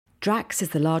Drax is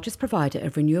the largest provider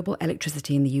of renewable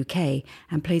electricity in the UK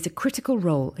and plays a critical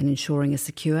role in ensuring a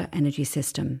secure energy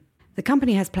system. The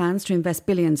company has plans to invest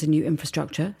billions in new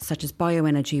infrastructure, such as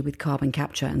bioenergy with carbon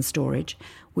capture and storage,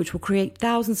 which will create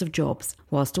thousands of jobs,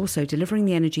 whilst also delivering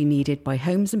the energy needed by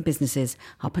homes and businesses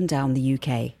up and down the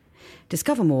UK.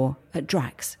 Discover more at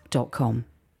drax.com.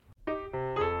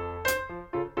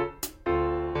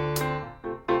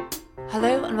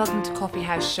 Hello and welcome to Coffee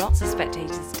House Shots, The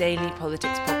Spectator's daily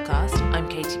politics podcast. I'm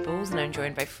Katie Balls and I'm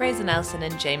joined by Fraser Nelson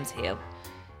and James Heal.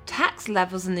 Tax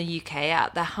levels in the UK are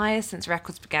at their highest since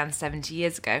records began 70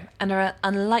 years ago and are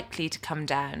unlikely to come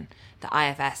down, the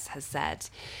IFS has said.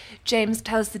 James,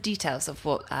 tell us the details of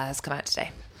what has come out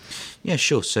today. Yeah,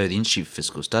 sure. So the Institute for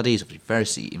Fiscal Studies, a very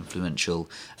influential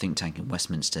think tank in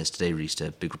Westminster, has today released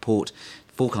a big report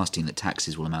forecasting that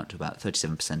taxes will amount to about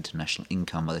 37% of national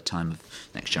income by the time of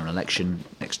next general election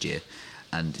next year.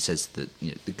 And it says that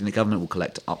the government will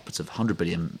collect upwards of 100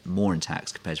 billion more in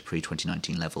tax compared to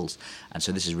pre-2019 levels. And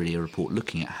so this is really a report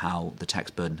looking at how the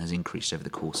tax burden has increased over the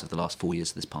course of the last 4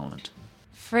 years of this Parliament.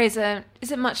 Fraser,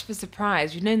 is it much of a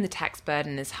surprise? We've known the tax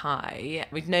burden is high.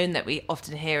 We've known that we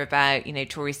often hear about,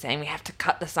 Tories saying we have to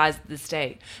cut the size of the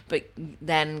state, but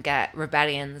then get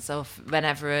rebellions of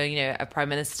whenever, a Prime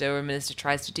Minister or a Minister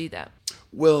tries to do that.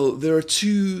 Well, there are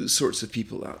two sorts of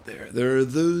people out there. There are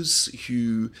those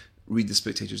who read the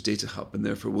Spectator's Data Hub and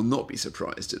therefore will not be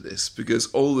surprised at this, because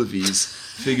all of these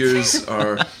figures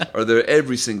are there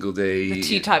every single day. The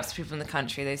two types of people in the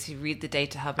country, those who read the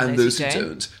Data Hub and those who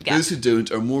don't. Yeah. Those who don't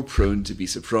are more prone to be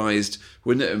surprised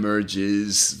when it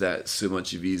emerges that so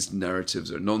much of these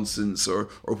narratives are nonsense, or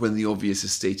when the obvious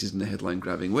is stated in a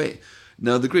headline-grabbing way.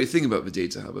 Now, the great thing about the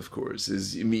Data Hub, of course,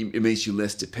 is it makes you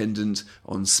less dependent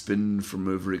on spin from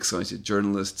overexcited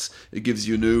journalists. It gives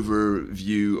you an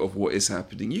overview of what is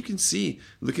happening. You can see,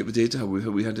 look at the Data Hub,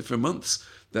 we had it for months,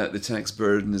 that the tax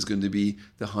burden is going to be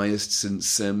the highest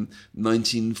since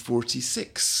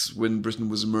 1946, when Britain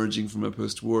was emerging from a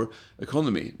post-war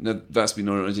economy. Now, that's been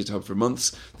on our Data Hub for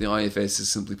months. The IFS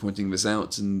is simply pointing this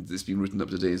out, and it's been written up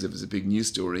today as if it's a big news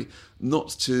story. Not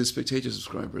to Spectator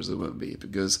subscribers, it won't be,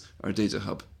 because our Data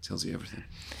Hub tells you everything.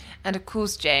 And of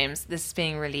course, James, this is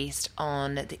being released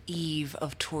on the eve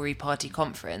of Tory party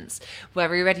conference, where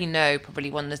we already know probably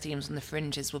one of the themes on the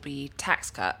fringes will be tax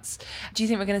cuts. Do you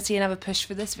think we're going to see another push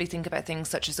for this if we think about things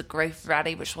such as a growth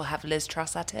rally, which will have Liz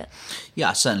Truss at it? Yeah,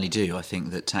 I certainly do. I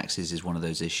think that taxes is one of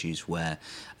those issues where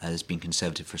there's been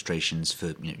Conservative frustrations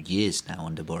for years now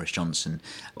under Boris Johnson.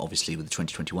 Obviously, with the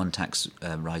 2021 tax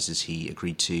rises he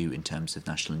agreed to in terms of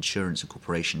national insurance and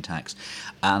corporation tax.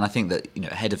 And I think that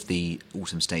ahead of the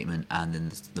autumn statement and then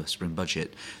the spring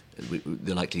budget,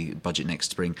 the likely budget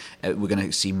next spring, we're going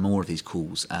to see more of these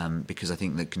calls because I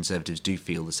think that Conservatives do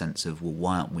feel the sense of, well,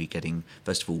 why aren't we getting,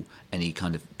 first of all, any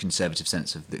kind of Conservative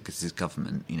sense of this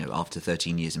government, after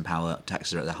 13 years in power,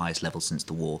 taxes are at the highest level since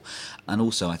the war. And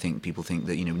also I think people think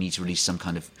that, we need to release some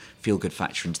kind of feel-good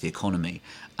factor into the economy.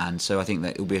 And so I think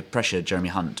that it will be a pressure Jeremy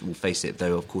Hunt will face it,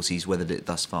 though, of course, he's weathered it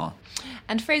thus far.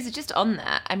 And Fraser, just on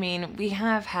that, we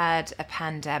have had a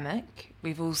pandemic.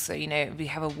 We've also, we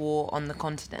have a war on the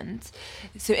continent.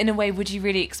 So in a way, would you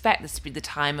really expect this to be the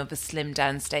time of a slimmed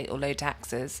down state or low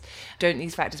taxes? Don't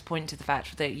these factors point to the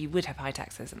fact that you would have high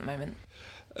taxes at the moment?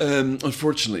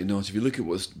 Unfortunately not. If you look at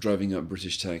what's driving up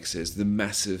British taxes, the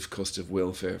massive cost of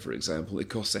welfare, for example, it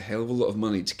costs a hell of a lot of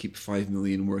money to keep 5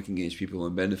 million working age people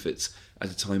on benefits at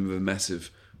a time of a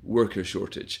massive worker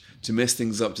shortage. To mess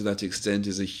things up to that extent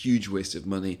is a huge waste of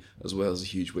money, as well as a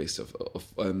huge waste of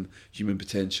human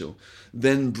potential.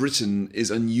 Then Britain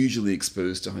is unusually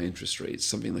exposed to high interest rates.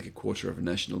 Something like a quarter of our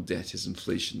national debt is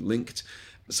inflation linked.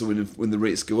 So when the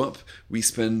rates go up, we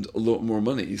spend a lot more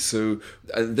money. So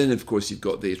and then, of course, you've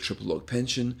got the triple lock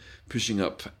pension, pushing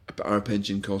up our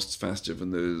pension costs faster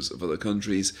than those of other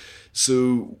countries.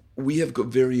 So we have got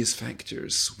various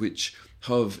factors which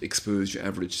have exposed your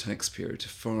average taxpayer to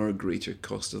far greater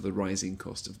cost of the rising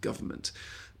cost of government.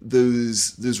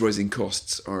 Those rising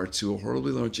costs are to a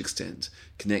horribly large extent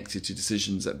connected to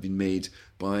decisions that have been made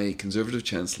by Conservative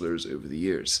chancellors over the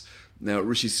years. Now,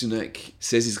 Rishi Sunak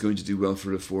says he's going to do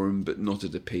welfare reform, but not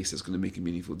at a pace that's going to make a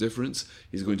meaningful difference.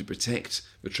 He's going to protect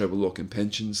the treble lock in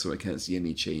pensions, so I can't see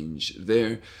any change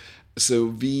there.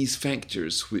 So these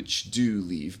factors, which do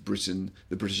leave Britain,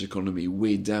 the British economy,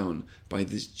 weighed down by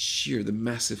the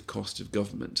massive cost of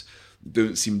government,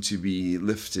 don't seem to be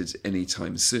lifted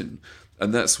anytime soon.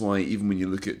 And that's why even when you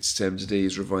look at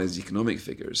today's revised economic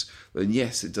figures, then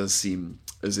yes, it does seem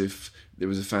as if there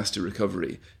was a faster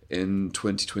recovery in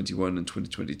 2021 and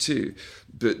 2022,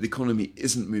 but the economy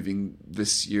isn't moving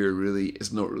this year really,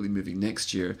 it's not really moving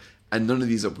next year, And none of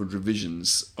these upward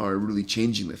revisions are really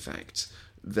changing the fact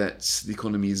that the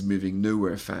economy is moving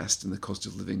nowhere fast and the cost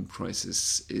of living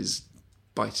crisis is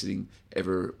biting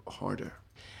ever harder.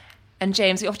 And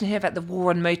James, we often hear about the war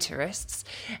on motorists,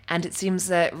 and it seems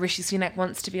that Rishi Sunak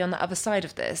wants to be on the other side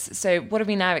of this. So what are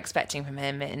we now expecting from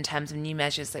him in terms of new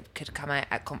measures that could come out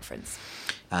at conference?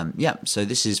 So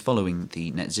this is following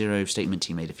the net zero statement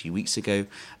he made a few weeks ago.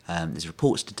 There's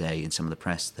reports today in some of the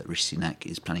press that Rishi Sunak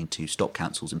is planning to stop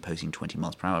councils imposing 20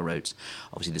 miles per hour roads.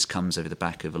 Obviously, this comes over the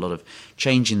back of a lot of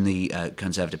change in the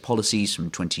Conservative policies from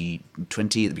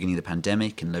 2020 at the beginning of the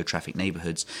pandemic in low traffic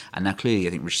neighbourhoods. And now clearly,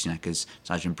 I think Rishi Sunak has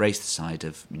decided to embrace the side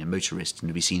of motorists and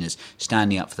to be seen as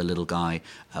standing up for the little guy,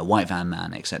 white van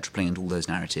man, etc., playing into all those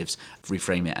narratives,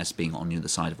 reframe it as being on the other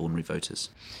side of ordinary voters.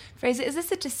 Fraser, is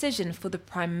this a decision for the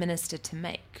Prime Minister to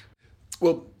make?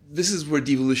 Well, this is where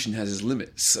devolution has its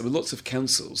limits. I mean, lots of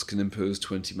councils can impose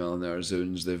 20-mile-an-hour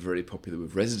zones. They're very popular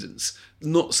with residents.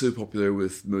 Not so popular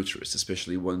with motorists,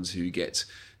 especially ones who get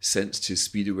sent to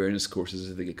speed awareness courses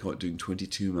if they get caught doing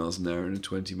 22 miles an hour in a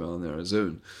 20-mile-an-hour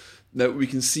zone. Now, we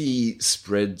can see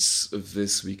spreads of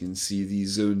this. We can see these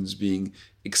zones being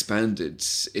expanded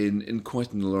in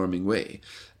quite an alarming way.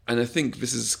 And I think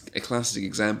this is a classic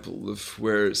example of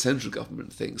where central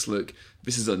government thinks, look,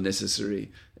 this is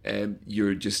unnecessary.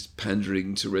 You're just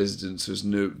pandering to residents. There's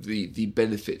the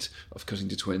benefit of cutting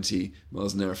to 20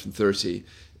 miles an hour from 30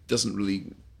 doesn't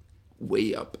really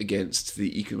weigh up against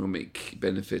the economic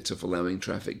benefit of allowing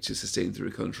traffic to sustain through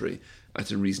a country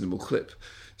at a reasonable clip.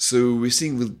 So we're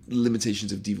seeing the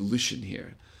limitations of devolution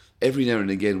here. Every now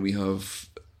and again we have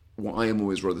what I am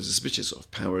always rather suspicious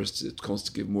of, powers to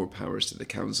constantly give more powers to the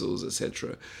councils,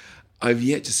 etc. I've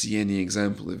yet to see any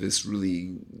example of this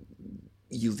really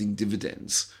yielding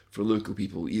dividends for local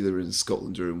people, either in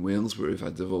Scotland or in Wales, where we've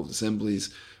had devolved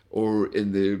assemblies, or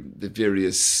in the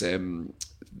various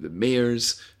the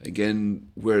mayors, again,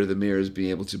 where the mayors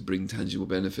being able to bring tangible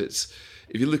benefits.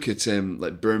 If you look at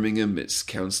like Birmingham, its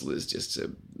council is just a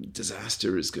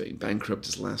disaster. It's going bankrupt.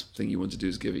 The last thing you want to do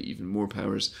is give it even more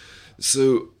powers.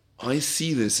 So I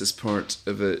see this as part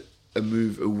of a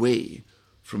move away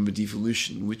from the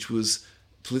devolution, which was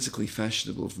politically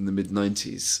fashionable from the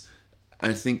mid-90s.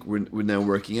 I think we're now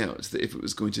working out that if it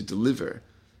was going to deliver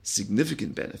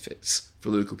significant benefits for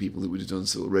local people, it would have done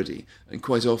so already. And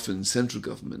quite often, central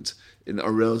government in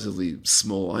a relatively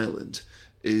small island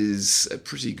is a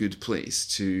pretty good place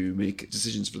to make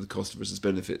decisions for the cost versus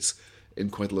benefits in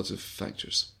quite a lot of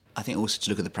factors. I think also to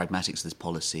look at the pragmatics of this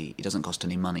policy, it doesn't cost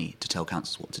any money to tell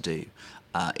councils what to do.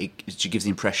 It gives the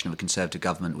impression of a Conservative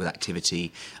government with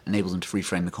activity, enables them to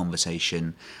reframe the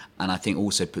conversation, and I think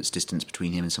also puts distance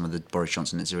between him and some of the Boris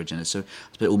Johnson net zero agenda. So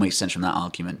it all makes sense from that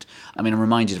argument. I mean, I'm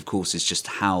reminded, of course, is just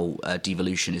how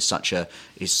devolution is such a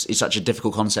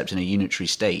difficult concept in a unitary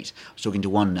state. I was talking to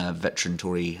one veteran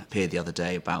Tory peer the other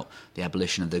day about the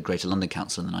abolition of the Greater London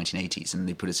Council in the 1980s, and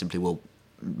they put it simply, well,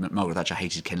 Margaret Thatcher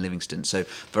hated Ken Livingstone. So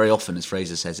very often, as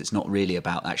Fraser says, it's not really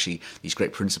about actually these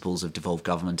great principles of devolved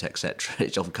government, etc.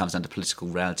 It often comes down to political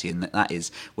reality, and that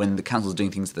is when the council's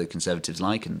doing things that the Conservatives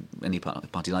like and any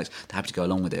party likes, they're happy to go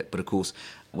along with it. But of course,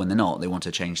 when they're not, they want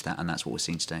to change that, and that's what we're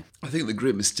seeing today. I think the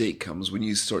great mistake comes when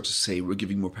you start to say we're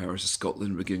giving more powers to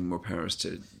Scotland, we're giving more powers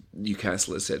to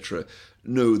Newcastle, etc.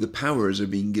 No, the powers are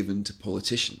being given to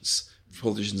politicians.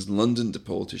 Politicians in London to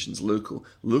politicians local.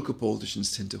 Local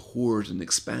politicians tend to hoard and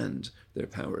expand their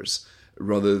powers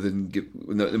rather than give.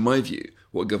 In my view,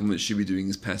 what government should be doing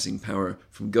is passing power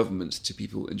from government to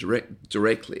people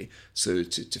directly, so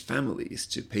to families,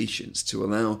 to patients, to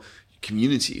allow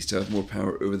communities to have more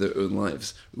power over their own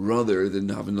lives, rather than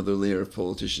have another layer of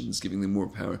politicians giving them more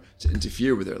power to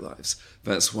interfere with their lives.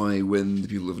 That's why when the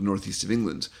people of the northeast of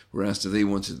England were asked if they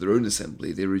wanted their own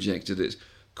assembly, they rejected it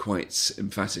quite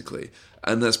emphatically.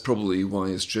 And that's probably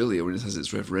why Australia, when it has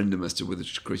its referendum as to whether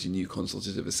to create a new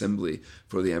consultative assembly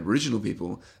for the Aboriginal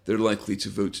people, they're likely to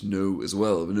vote no as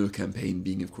well. The no campaign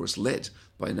being, of course, led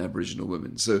by an Aboriginal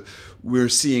woman. So we're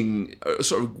seeing a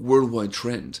sort of worldwide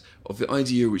trend of the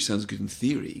idea, which sounds good in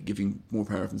theory, giving more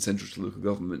power from central to local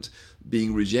government,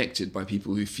 being rejected by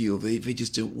people who feel they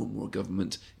just don't want more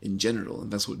government in general.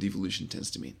 And that's what devolution tends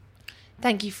to mean.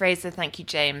 Thank you, Fraser. Thank you,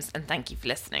 James. And thank you for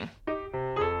listening.